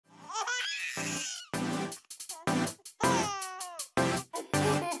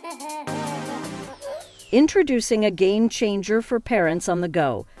Introducing a game changer for parents on the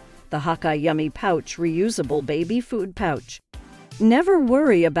go, the haakaa Yummy Pouch Reusable Baby Food Pouch. Never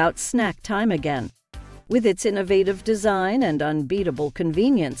worry about snack time again. With its innovative design and unbeatable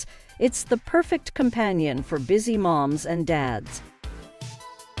convenience, it's the perfect companion for busy moms and dads.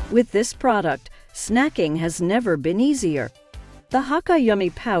 With this product, snacking has never been easier. The haakaa Yummy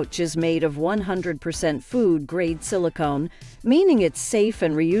Pouch is made of 100% food-grade silicone, meaning it's safe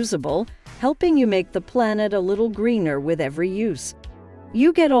and reusable, helping you make the planet a little greener with every use.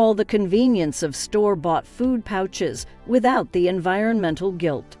 You get all the convenience of store-bought food pouches without the environmental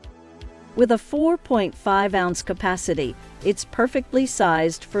guilt. With a 4.5-ounce capacity, it's perfectly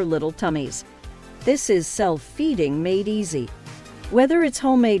sized for little tummies. This is self-feeding made easy. Whether it's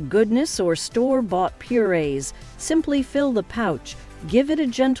homemade goodness or store-bought purees, simply fill the pouch, give it a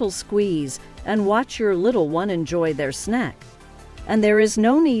gentle squeeze, and watch your little one enjoy their snack. And there is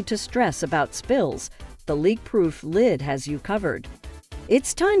no need to stress about spills. The leak-proof lid has you covered.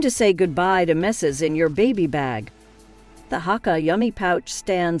 It's time to say goodbye to messes in your baby bag. The haakaa Yummy Pouch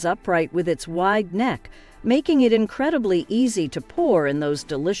stands upright with its wide neck, making it incredibly easy to pour in those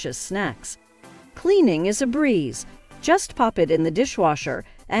delicious snacks. Cleaning is a breeze. Just pop it in the dishwasher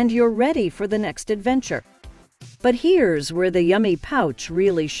and you're ready for the next adventure. But here's where the Yummy Pouch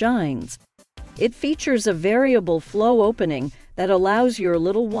really shines. It features a variable flow opening that allows your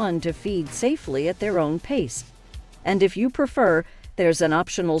little one to feed safely at their own pace. And if you prefer, there's an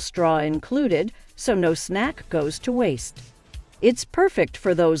optional straw included, so no snack goes to waste. It's perfect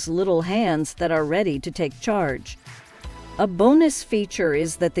for those little hands that are ready to take charge. A bonus feature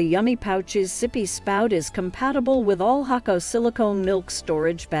is that the Yummy Pouch's sippy spout is compatible with all haakaa silicone milk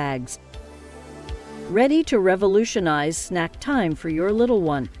storage bags. Ready to revolutionize snack time for your little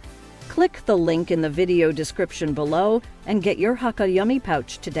one? Click the link in the video description below and get your haakaa Yummy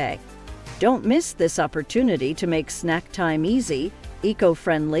Pouch today. Don't miss this opportunity to make snack time easy,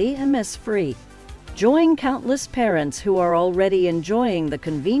 eco-friendly, and mess-free. Join countless parents who are already enjoying the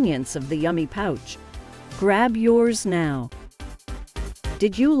convenience of the Yummy Pouch. Grab yours now.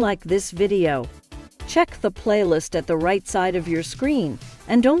 Did you like this video? Check the playlist at the right side of your screen,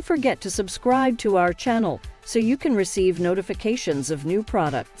 and don't forget to subscribe to our channel so you can receive notifications of new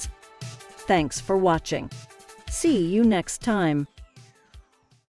products. Thanks for watching. See you next time.